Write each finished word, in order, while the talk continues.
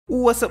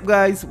What's up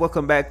guys,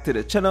 welcome back to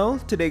the channel.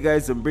 Today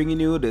guys, I'm bringing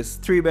you this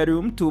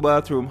 3-bedroom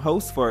 2-bathroom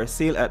house for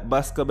sale at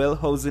Boscobel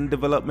housing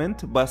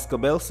development,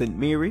 Boscobel, St.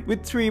 Mary,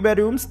 with 3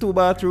 bedrooms, 2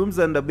 bathrooms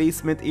and the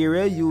basement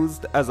area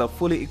used as a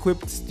fully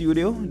equipped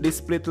studio. This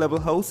split level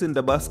house in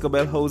the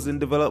Boscobel housing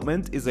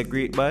development is a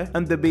great buy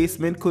and the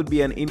basement could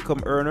be an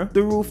income earner.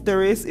 The roof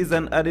terrace is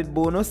an added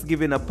bonus,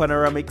 giving a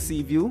panoramic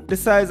sea view. The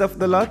size of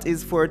the lot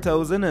is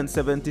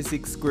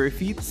 4,076 square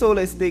feet. So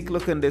let's take a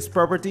look at this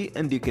property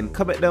and you can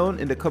comment down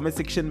in the comment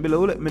section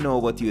below. Let me know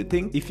what you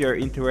think. If you're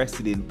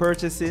interested in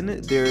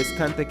purchasing, there is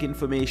contact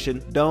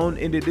information down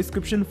in the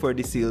description for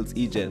the sales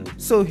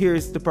agent. So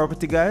here's the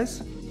property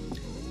guys.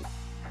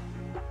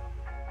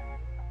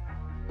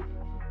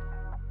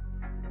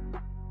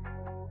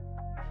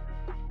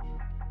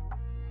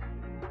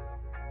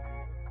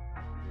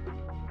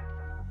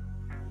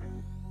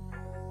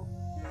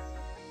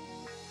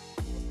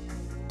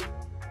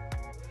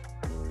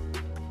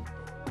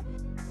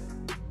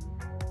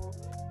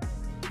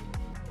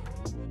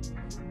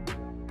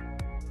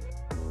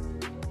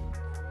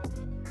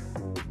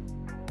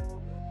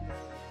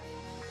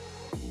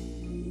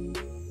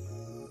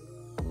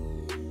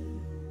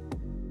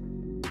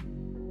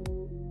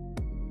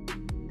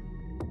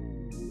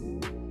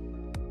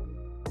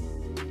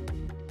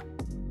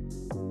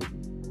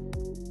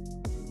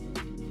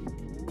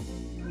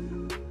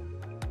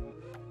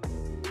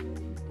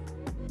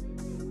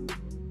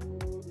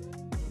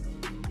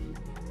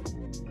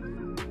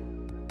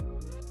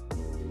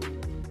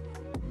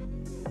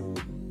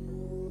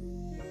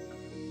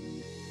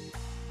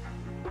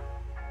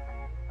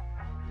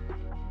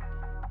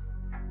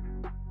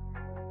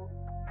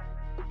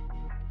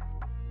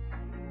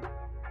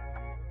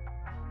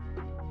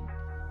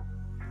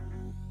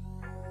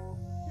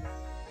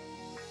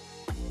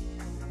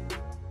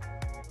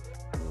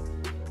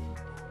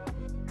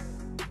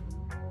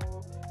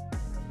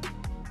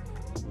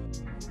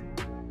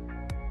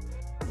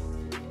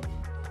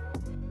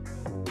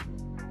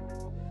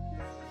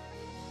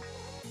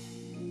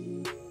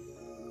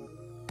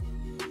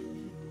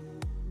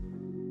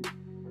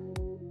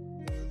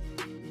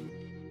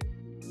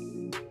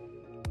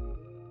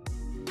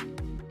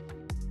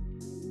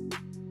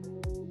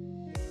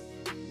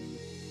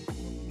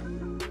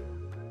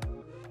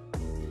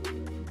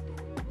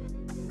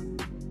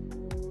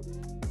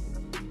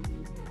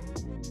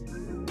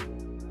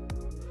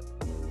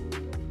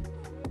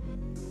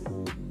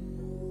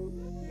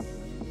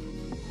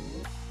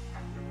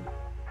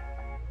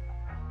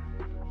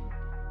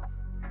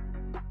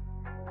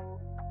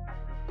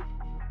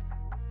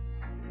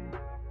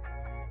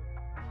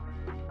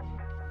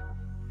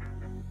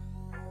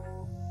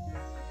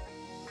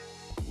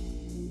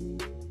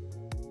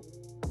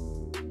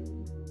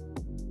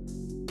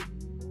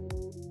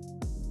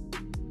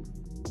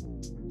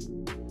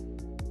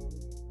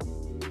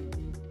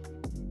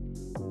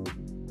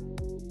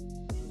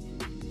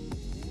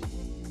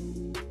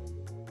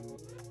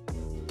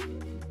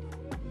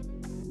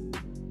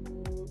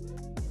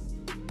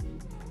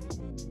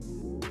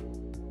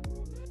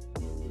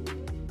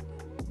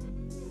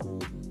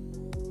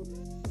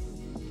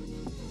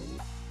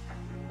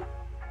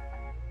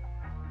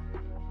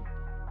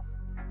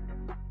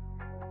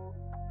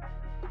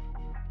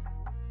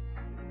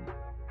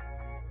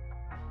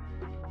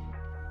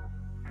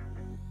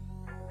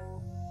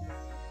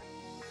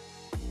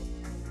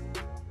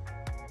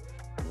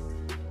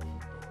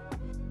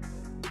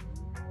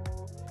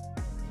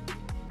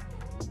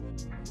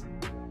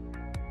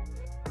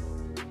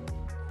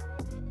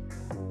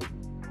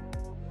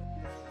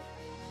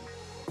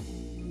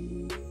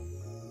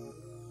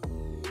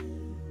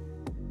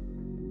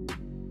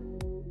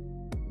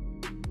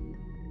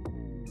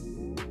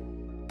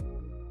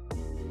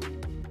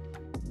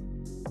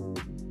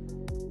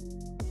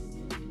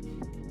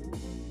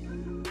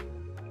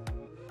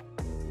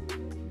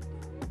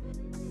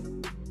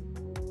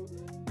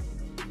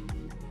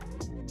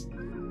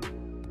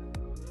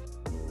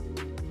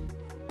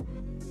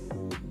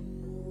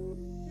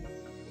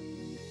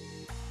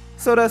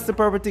 So that's the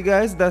property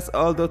guys, that's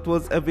all that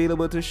was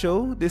available to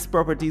show. This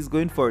property is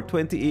going for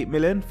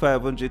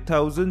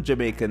 28,500,000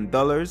 Jamaican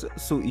dollars.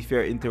 So if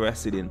you're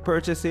interested in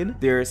purchasing,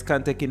 there's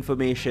contact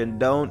information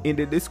down in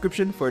the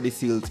description for the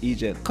sales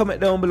agent.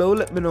 Comment down below,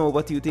 let me know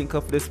what you think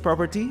of this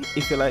property.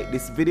 If you like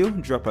this video,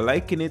 drop a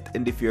like in it,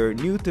 and if you're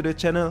new to the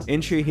channel,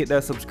 ensure you hit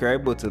that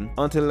subscribe button.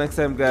 Until next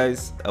time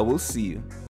guys, I will see you.